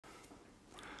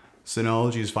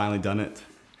Synology has finally done it.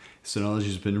 Synology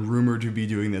has been rumored to be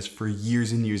doing this for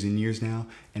years and years and years now,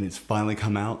 and it's finally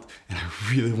come out, and I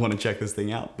really want to check this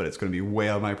thing out, but it's going to be way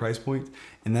out of my price point,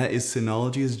 and that is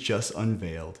Synology has just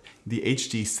unveiled the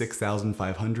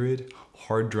HD6500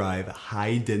 hard drive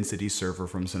high density server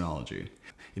from Synology.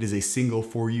 It is a single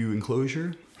 4U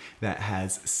enclosure that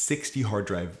has 60 hard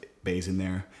drive bays in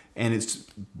there, and it's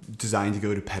designed to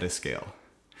go to petascale.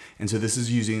 And so this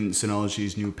is using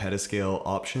Synology's new petascale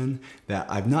option that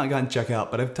I've not gotten to check out,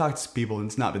 but I've talked to people and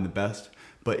it's not been the best,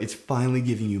 but it's finally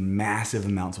giving you massive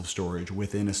amounts of storage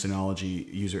within a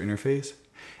Synology user interface.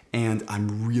 And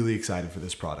I'm really excited for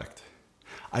this product.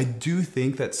 I do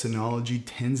think that Synology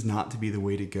tends not to be the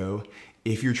way to go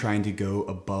if you're trying to go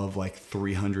above like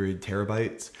 300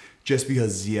 terabytes, just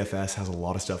because ZFS has a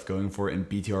lot of stuff going for it and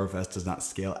BTRFS does not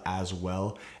scale as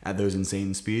well at those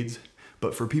insane speeds.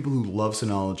 But for people who love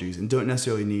Synologies and don't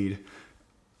necessarily need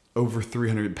over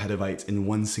 300 petabytes in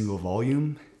one single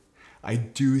volume, I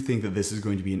do think that this is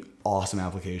going to be an awesome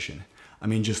application. I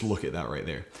mean, just look at that right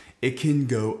there. It can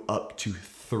go up to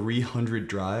 300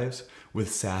 drives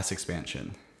with SAS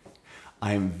expansion.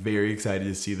 I am very excited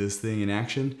to see this thing in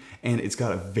action, and it's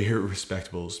got a very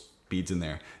respectable speeds in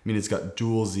there. I mean, it's got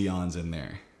dual Xeons in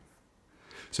there.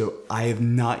 So I have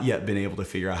not yet been able to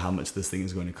figure out how much this thing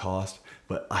is going to cost,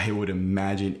 but I would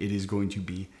imagine it is going to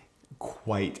be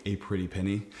quite a pretty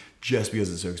penny just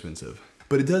because it's so expensive.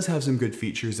 But it does have some good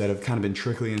features that have kind of been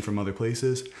trickling in from other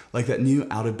places, like that new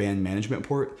out-of-band management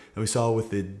port that we saw with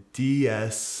the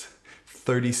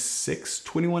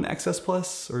DS3621XS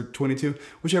Plus or 22,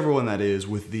 whichever one that is,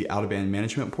 with the out-of-band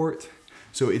management port.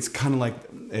 So it's kind of like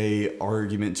a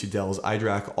argument to Dell's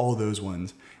iDRAC, all those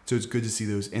ones. So it's good to see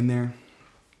those in there.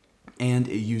 And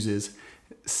it uses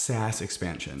SAS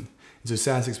expansion. So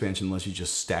SAS expansion lets you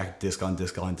just stack disk on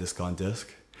disk on disk on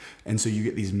disk. And so you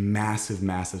get these massive,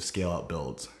 massive scale out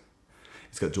builds.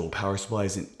 It's got dual power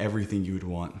supplies and everything you would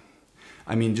want.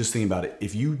 I mean, just think about it.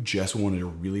 If you just wanted a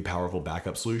really powerful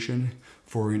backup solution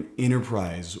for an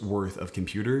enterprise worth of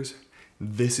computers,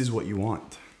 this is what you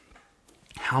want.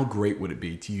 How great would it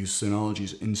be to use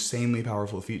Synology's insanely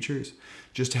powerful features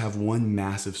just to have one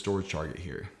massive storage target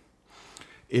here?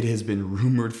 It has been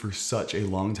rumored for such a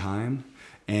long time,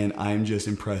 and I'm just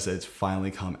impressed that it's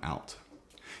finally come out.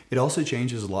 It also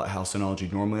changes a lot how Synology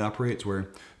normally operates, where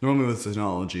normally with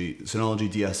Synology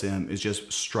DSM is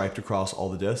just striped across all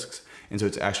the disks, and so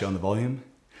it's actually on the volume.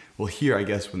 Well, here, I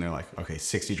guess when they're like, okay,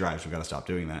 60 drives, we've got to stop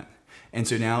doing that. And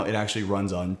so now it actually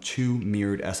runs on 2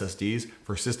 mirrored SSDs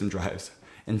for system drives.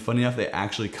 And funny enough, they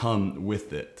actually come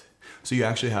with it. So you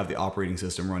actually have the operating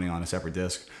system running on a separate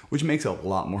disk, which makes a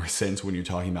lot more sense when you're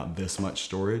talking about this much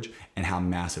storage and how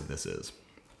massive this is.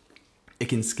 It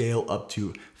can scale up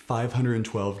to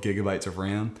 512 gigabytes of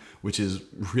RAM, which is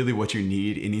really what you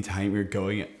need anytime you're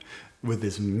going with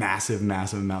this massive,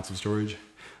 massive amounts of storage.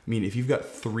 I mean, if you've got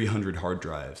 300 hard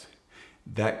drives,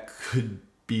 that could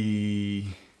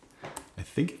be, I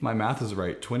think if my math is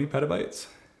right, 20 petabytes?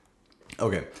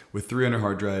 Okay, with 300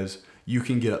 hard drives, you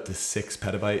can get up to 6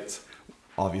 petabytes,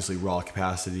 obviously raw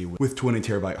capacity with 20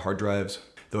 terabyte hard drives.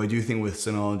 Though I do think with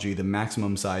Synology, the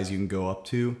maximum size you can go up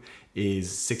to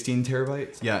is 16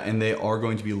 terabytes. Yeah, and they are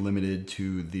going to be limited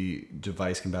to the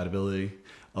device compatibility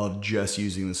of just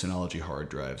using the Synology hard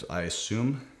drives, I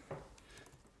assume.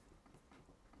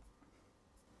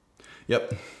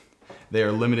 Yep, they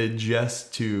are limited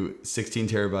just to 16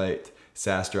 terabyte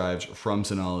SAS drives from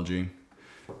Synology.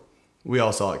 We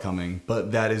all saw it coming,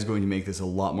 but that is going to make this a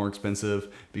lot more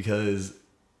expensive because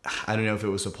I don't know if it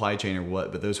was supply chain or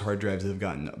what, but those hard drives have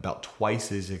gotten about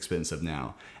twice as expensive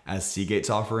now as Seagate's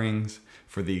offerings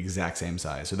for the exact same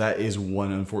size. So that is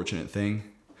one unfortunate thing,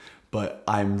 but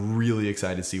I'm really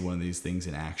excited to see one of these things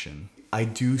in action. I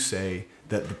do say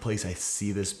that the place I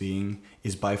see this being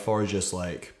is by far just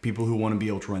like people who want to be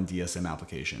able to run DSM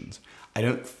applications. I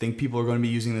don't think people are going to be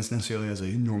using this necessarily as a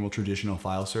normal traditional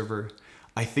file server.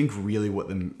 I think really what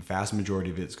the vast majority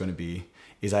of it's going to be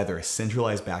is either a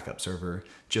centralized backup server,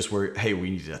 just where, hey, we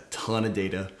need a ton of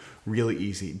data, really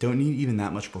easy. Don't need even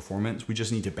that much performance. We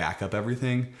just need to back up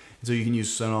everything. And so you can use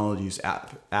Synology's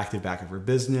Active Backup for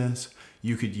Business.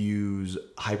 You could use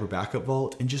Hyper Backup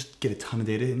Vault and just get a ton of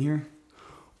data in here.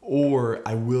 Or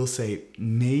I will say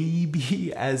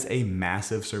maybe as a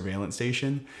massive surveillance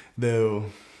station, though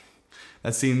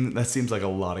that seems like a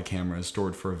lot of cameras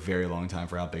stored for a very long time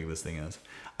for how big this thing is.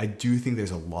 I do think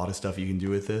there's a lot of stuff you can do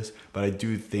with this, but I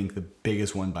do think the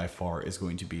biggest one by far is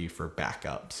going to be for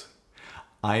backups.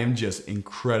 I am just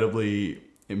incredibly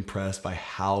impressed by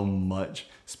how much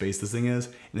space this thing is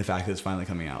and the fact that it's finally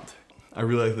coming out. I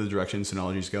really like the direction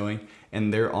Synology is going,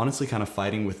 and they're honestly kind of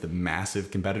fighting with the massive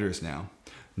competitors now.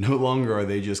 No longer are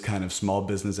they just kind of small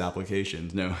business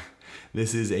applications. No,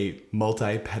 this is a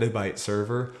multi-petabyte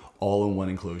server all in one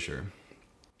enclosure.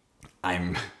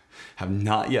 Have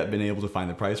not yet been able to find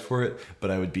the price for it,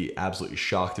 but I would be absolutely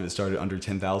shocked if it started under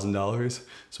 $10,000.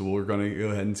 So we're gonna go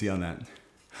ahead and see on that.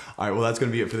 All right, well, that's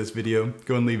gonna be it for this video.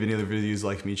 Go and leave any other videos you'd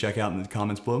like me to check out in the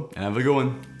comments below, and have a good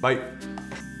one. Bye.